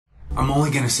I'm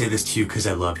only gonna say this to you because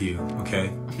I love you,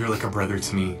 okay? You're like a brother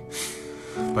to me.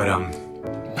 But,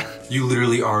 you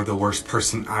literally are the worst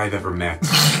person I've ever met.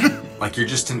 Like, you're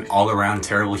just an all-around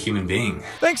terrible human being.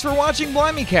 Thanks for watching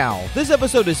Blimey Cow. This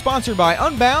episode is sponsored by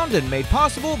Unbound and made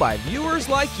possible by viewers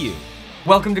like you.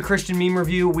 Welcome to Christian Meme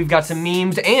Review. We've got some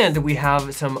memes and we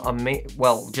have some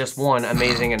just one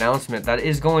amazing announcement that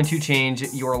is going to change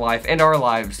your life and our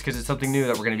lives because it's something new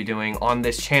that we're going to be doing on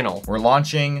this channel. We're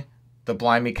launching the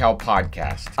Blimey Cow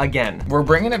podcast. Again. We're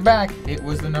bringing it back. It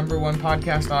was the #1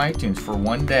 podcast on iTunes for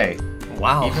one day.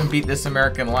 Wow. Even beat This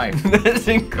American Life. That's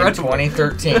incredible. In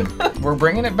 2013. We're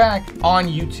bringing it back on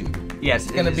YouTube. Yes,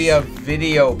 it's going to be a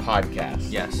video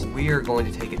podcast. Yes, we are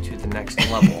going to take it to the next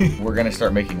level. We're going to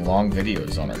start making long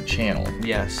videos on our channel.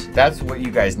 Yes. That's what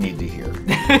you guys need to hear.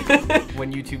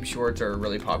 When YouTube Shorts are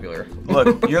really popular.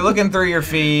 Look, you're looking through your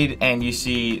feed and you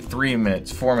see 3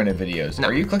 minutes, 4-minute videos. No.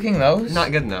 Are you clicking those?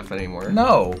 Not good enough anymore.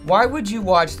 No. Why would you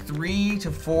watch 3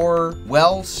 to 4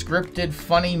 well-scripted,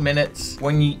 funny minutes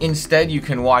when instead you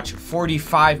can watch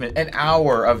 45 minutes, an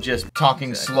hour of just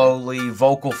talking slowly,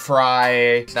 vocal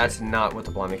fry. That's not what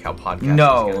the Blimey Cow podcast is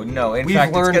No. In We've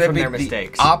fact, learned it's from going their to be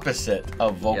mistakes. the opposite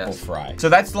of vocal fry. So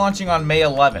that's launching on May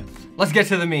 11th. Let's get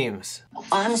to the memes.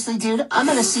 Honestly, dude, I'm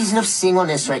in a season of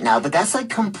singleness right now, but that's like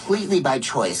completely by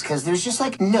choice, because there's just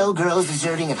like no girls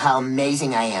deserving of how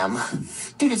amazing I am.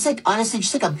 Dude, it's like honestly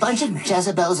just like a bunch of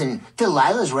Jezebels and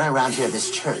Delilahs running around here at this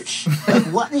church. Like,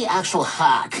 what in the actual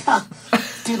heck?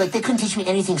 Dude, like, they couldn't teach me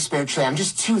anything spiritually. I'm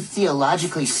just too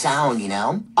theologically sound, you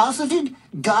know? Also, dude,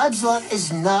 God's love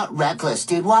is not reckless,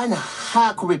 dude. Why in the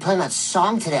heck were we playing that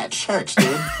song today at church,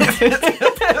 dude?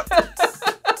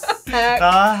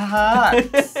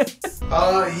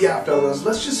 Yeah, fellas,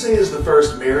 let's just say as the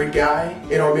first married guy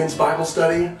in our men's Bible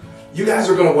study, you guys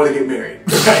are gonna want to get married,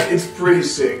 right? It's pretty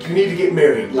sick. You need to get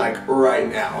married, like, right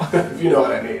now, if you know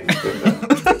what I mean.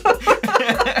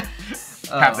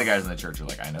 Half the guys in the church are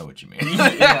like, I know what you mean.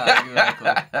 Yeah,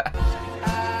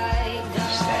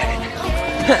 exactly.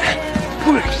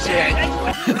 Who is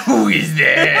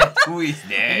that? Who is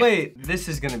that? Wait, this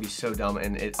is gonna be so dumb,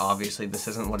 and obviously this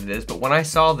isn't what it is. But when I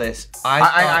saw this,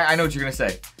 I know what you're gonna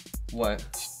say. What?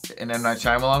 An M. Night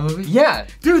Shyamalan movie? Yeah,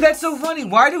 dude, that's so funny.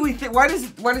 Why do we think? Why does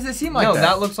it seem like that? No,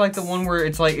 that looks like the one where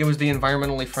it's like it was the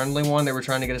environmentally friendly one. They were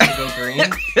trying to get us to go green.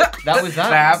 That was that.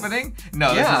 The Happening?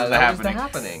 No, yeah, this is that the was the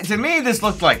Happening. To me, this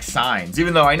looked like Signs,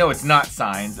 even though I know it's not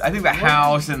Signs. I think the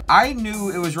house, and I knew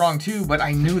it was wrong too, but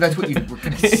I knew that's what you were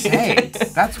gonna say.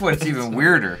 That's what's even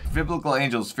weirder. Biblical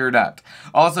angels fear not.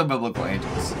 Also, biblical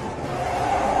angels.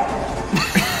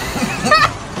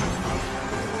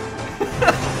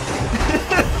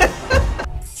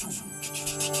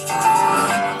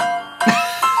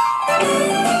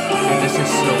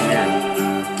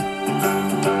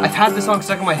 I've had this song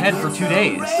stuck in my head for 2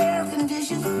 days.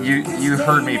 You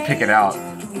heard me pick it out.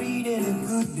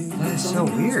 That is so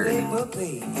weird.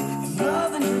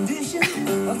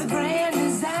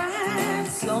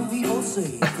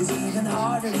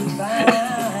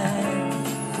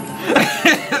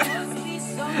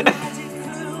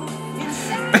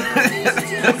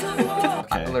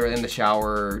 Literally in the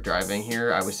shower driving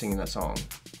here, I was singing that song.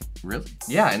 Really?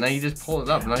 Yeah, and now you just pull it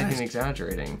up. I'm not even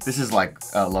exaggerating. This is like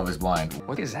Love is Blind.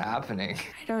 What is happening?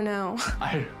 I don't know.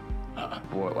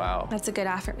 Wow. That's a good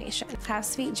affirmation. Have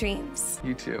sweet dreams.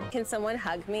 You too. Can someone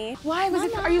hug me? Why?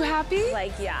 Are you happy?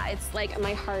 Like, yeah, it's like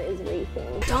my heart is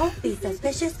racing. Don't be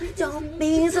suspicious. Don't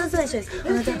be suspicious.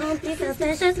 Don't be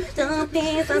suspicious. Don't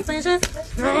be suspicious.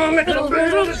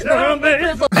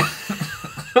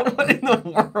 What in the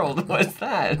world was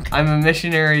that? I'm a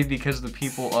missionary because the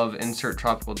people of insert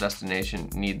tropical destination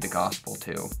need the gospel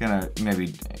too. Gonna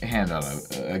maybe hand out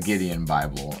a Gideon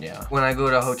Bible. Yeah. When I go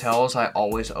to hotels, I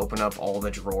always open up all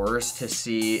the drawers to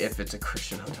see if it's a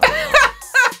Christian hotel.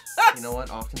 You know what?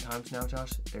 Oftentimes now,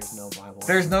 Josh, there's no Bible.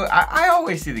 There's no. I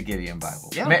always see the Gideon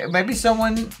Bible. Yeah. Maybe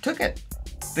someone took it.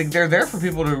 They're there for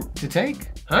people to take,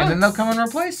 and then they'll come and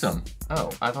replace them. Oh,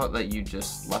 I thought that you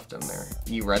just left them there.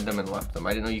 You read them and left them.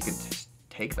 I didn't know you could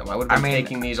take them. I would have been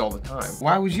taking these all the time.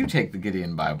 Why would you take the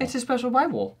Gideon Bible? It's a special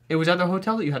Bible. It was at the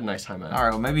hotel that you had a nice time at. All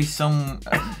right, well, maybe some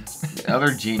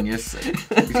other genius,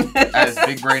 as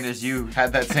big brain as you,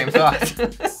 had that same thought.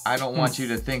 I don't want you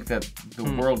to think that the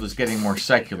world is getting more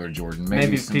secular, Jordan.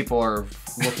 Maybe people are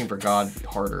looking for God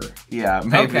harder. Yeah,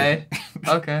 maybe. Okay.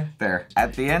 Okay. There.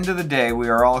 At the end of the day, we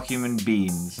are all human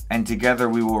beings, and together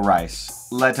we will rise.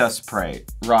 Let us pray.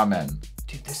 Ramen.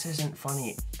 Dude, this isn't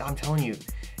funny. I'm telling you.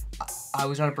 I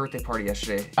was at a birthday party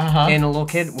yesterday, Uh-huh. and a little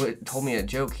kid told me a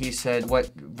joke. He said, "What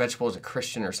vegetable is a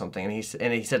Christian or something?"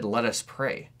 And he said, "Let us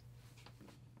pray."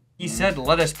 He said,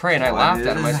 "Let us pray," and I laughed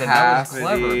at him. I said, "That was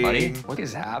clever, buddy." What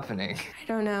is happening? I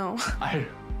don't know.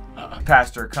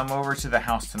 Pastor, come over to the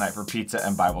house tonight for pizza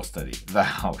and Bible study. The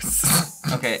house.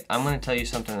 Okay, I'm gonna tell you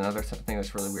something. Another thing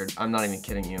that's really weird. I'm not even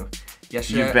kidding you.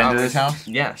 Yesterday, You've been to this house?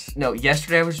 Yes. No,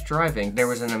 yesterday I was driving. There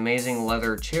was an amazing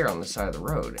leather chair on the side of the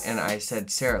road. And I said,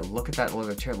 "Sarah, look at that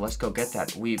leather chair. Let's go get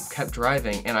that." We kept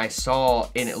driving and I saw,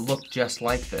 and it looked just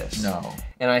like this. No.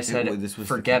 And I said, this was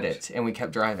 "Forget it." And we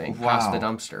kept driving past the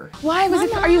dumpster. Why was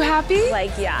it? Are you happy?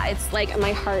 Like, yeah, it's like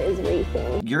my heart is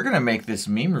racing. You're gonna make this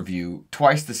meme review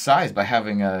twice the size by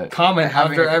having a Comment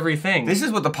after everything. This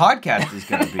is what the podcast is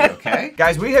gonna be, okay?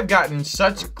 Guys, we have gotten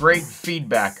such great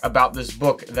feedback about this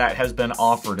book that has been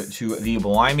offered to the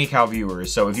Blimey Cow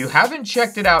viewers. So if you haven't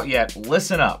checked it out yet,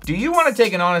 listen up. Do you want to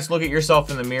take an honest look at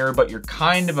yourself in the mirror, but you're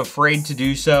kind of afraid to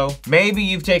do so? Maybe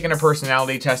you've taken a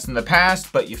personality test in the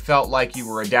past, but you felt like you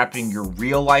were adapting your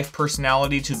real life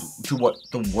personality to what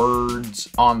the words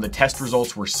on the test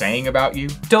results were saying about you.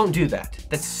 Don't do that.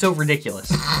 That's so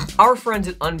ridiculous. Our friends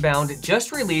at Unbound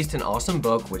just released an awesome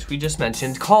book, which we just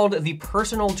mentioned, called The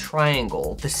Personal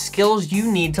Triangle, the skills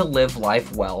you need to live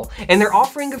life well. And they're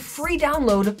offering a free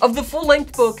download of the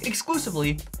full-length book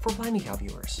exclusively for Blimey Cow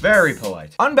viewers. Very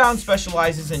polite. Unbound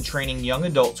specializes in training young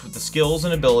adults with the skills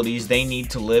and abilities they need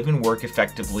to live and work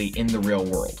effectively in the real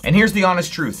world. And here's the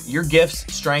honest truth. Your gifts,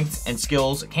 strengths, and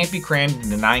skills can't be crammed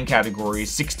into 9 categories,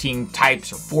 16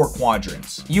 types, or 4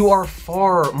 quadrants. You are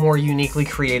far more uniquely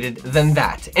created than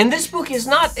that. And this book is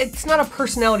not a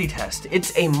personality test.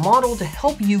 It's a model to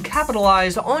help you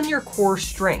capitalize on your core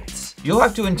strengths. You'll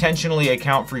have to intentionally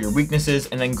account for your weaknesses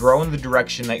and then grow in the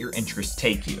direction that your interests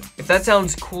take you. If that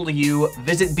sounds cool to you,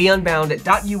 visit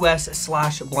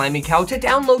beunbound.us/BlimeyCow to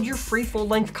download your free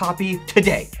full-length copy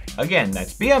today. Again,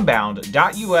 that's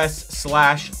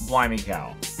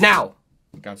beunbound.us/BlimeyCow. Now!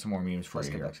 Got some more memes for Let's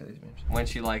you get here. back to these memes. When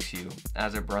she likes you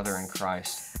as a brother in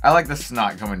Christ. I like the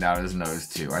snot coming down his nose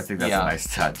too. I think that's a nice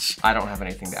touch. I don't have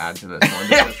anything to add to this one.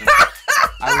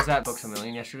 I was at Books A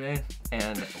Million yesterday,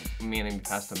 and me and Amy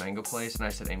passed the mango place, and I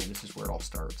said, "Amy, this is where it all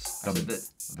starts." I said that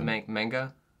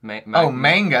manga? Manga. I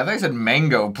thought you said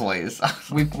mango place.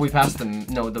 we passed the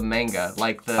manga,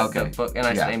 like the book, and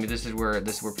I said, "Amy, this is where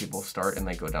people start and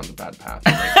they go down the bad path."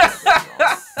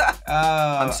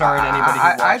 I'm sorry to anybody who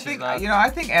watches that. I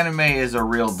think anime is a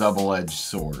real double-edged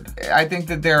sword. I think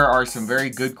that there are some very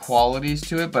good qualities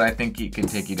to it, but I think it can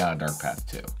take you down a dark path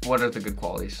too. What are the good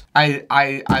qualities? I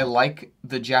like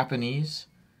the Japanese.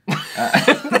 We're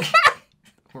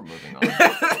moving on.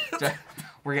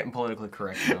 We're getting politically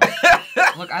correct now.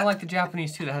 Look, I like the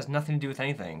Japanese too. That has nothing to do with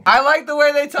anything. I like the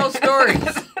way they tell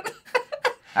stories.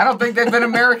 I don't think they've been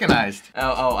Americanized.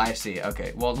 Oh, I see.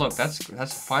 Okay. Well, look, that's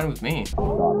fine with me.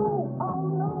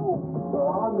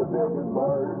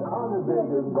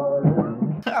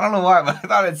 I don't know why, but I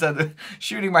thought it said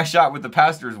shooting my shot with the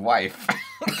pastor's wife.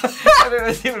 And it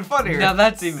was even funnier. Now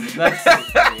that's even funny.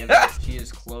 She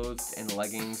is clothed in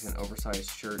leggings and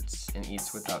oversized shirts and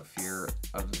eats without fear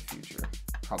of the future.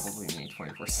 Probably me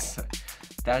 24/7.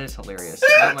 That is hilarious.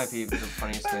 That might be the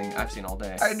funniest thing I've seen all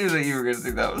day. I knew that you were gonna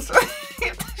think that was funny.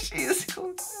 She is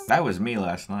cool. That was me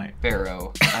last night.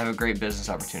 Pharaoh, I have a great business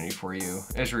opportunity for you.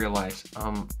 Israelites,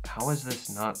 how is this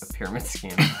not a pyramid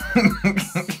scheme?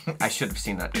 I should have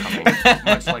seen that coming.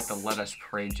 Much like the "let us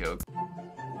pray" joke.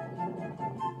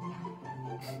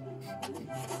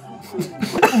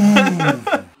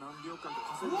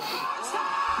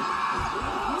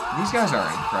 These guys are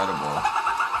incredible.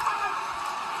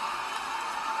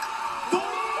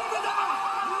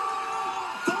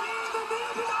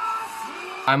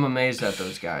 I'm amazed at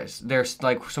those guys. They're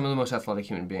like some of the most athletic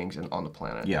human beings on the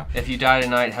planet. Yeah. If you die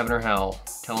tonight, heaven or hell,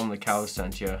 tell them the cow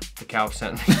sent you. The cow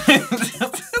sent me.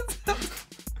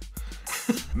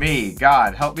 Me,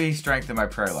 God, help me strengthen my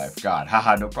prayer life. God,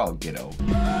 haha, no problem, kiddo.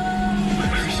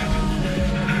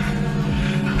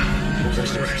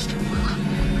 Where's the rest?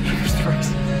 Where's the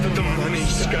rest? The money,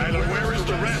 Skylar. Where is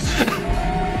the rest?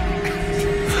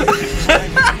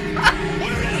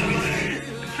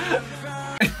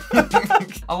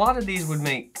 A lot of these would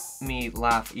make me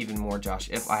laugh even more, Josh,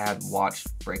 if I had watched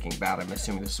Breaking Bad. I'm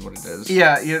assuming this is what it is.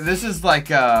 Yeah, this is like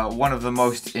one of the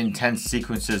most intense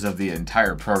sequences of the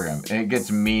entire program. And it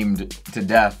gets memed to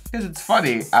death because it's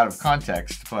funny out of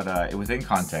context, but within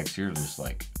context, you're just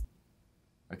like,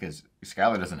 because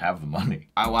Skylar doesn't have the money.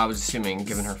 I was assuming,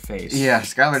 given her face. Yeah,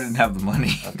 Skylar didn't have the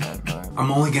money. Okay,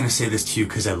 I'm only gonna say this to you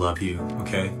because I love you,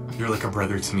 okay? You're like a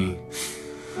brother to me.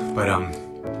 But,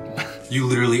 you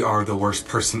literally are the worst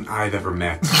person I've ever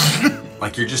met.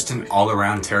 Like, you're just an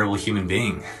all-around terrible human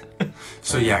being.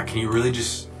 So yeah, can you really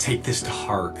just take this to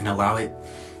heart and allow it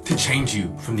to change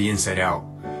you from the inside out?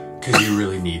 Because you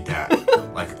really need that,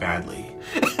 like, badly.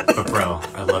 But bro,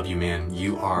 I love you, man.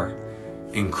 You are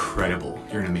incredible.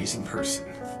 You're an amazing person.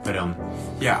 But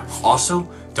yeah. Also,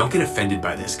 don't get offended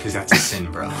by this, because that's a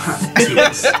sin, bro.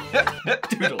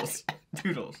 Toodles.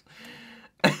 Toodles.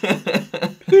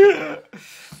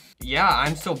 Yeah,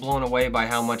 I'm still blown away by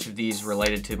how much of these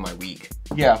related to my week.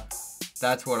 Yeah.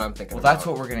 That's what I'm thinking. Well, that's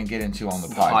what we're gonna get into on the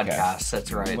podcast.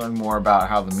 That's right. Learn more about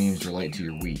how the memes relate to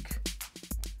your week.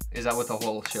 Is that what the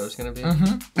whole show's gonna be?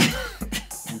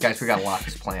 Mm-hmm. Guys, we got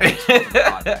lots planned for the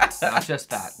podcast. Not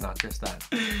just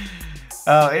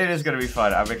that. It is gonna be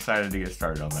fun. I'm excited to get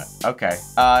started on that. Okay.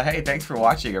 Hey, thanks for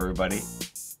watching, everybody.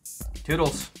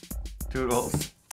 Toodles. Toodles.